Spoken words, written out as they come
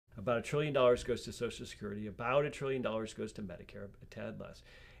About $1 trillion goes to Social Security, about $1 trillion goes to Medicare, a tad less.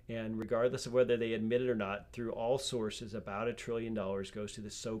 And regardless of whether they admit it or not, through all sources, about $1 trillion goes to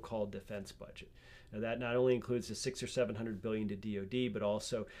the so-called defense budget. Now, that not only includes the $600 or $700 billion to DoD, but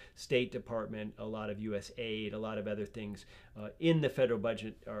also State Department, a lot of U.S. aid, a lot of other things in the federal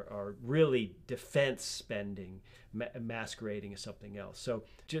budget are really defense spending, masquerading as something else. So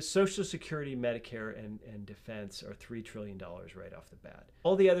just Social Security, Medicare, and defense are $3 trillion right off the bat.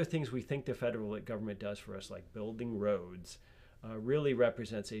 All the other things we think the federal government does for us, like building roads, really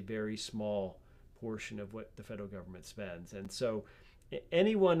represents a very small portion of what the federal government spends. And so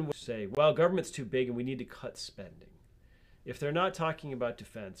anyone would say, well, government's too big and we need to cut spending. If they're not talking about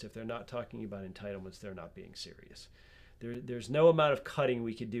defense, if they're not talking about entitlements, they're not being serious. There's no amount of cutting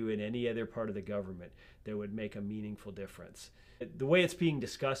we could do in any other part of the government that would make a meaningful difference. The way it's being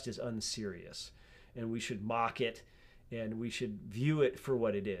discussed is unserious, and we should mock it, and we should view it for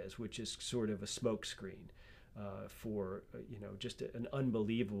what it is, which is sort of a smokescreen for just an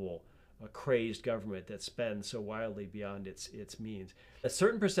unbelievable crazed government that spends so wildly beyond its means. A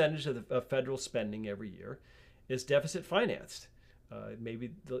certain percentage of federal spending every year is deficit financed.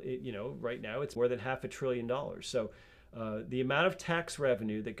 Maybe right now it's more than $500 billion. So the amount of tax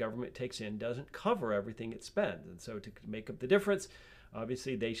revenue that government takes in doesn't cover everything it spends, and so to make up the difference,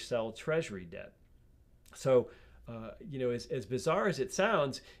 obviously they sell Treasury debt. So as bizarre as it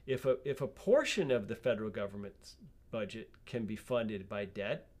sounds, if a portion of the federal government's budget can be funded by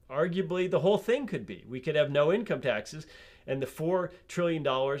debt, arguably the whole thing could be. We could have no income taxes, and the $4 trillion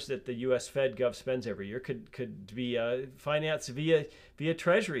that the U.S. Fed Gov spends every year could be financed via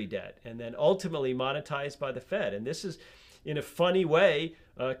Treasury debt, and then ultimately monetized by the Fed. And this is, in a funny way,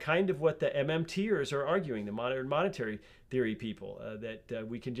 kind of what the MMTers are arguing, the modern monetary theory people, that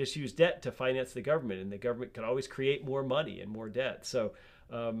we can just use debt to finance the government, and the government can always create more money and more debt. So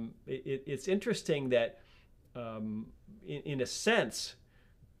it's interesting that, in a sense,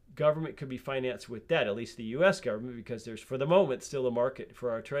 government could be financed with debt, at least the U.S. government, because there's, for the moment, still a market for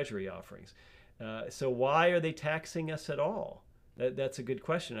our Treasury offerings. So why are they taxing us at all? That's a good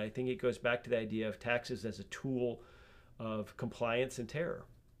question. I think it goes back to the idea of taxes as a tool of compliance and terror.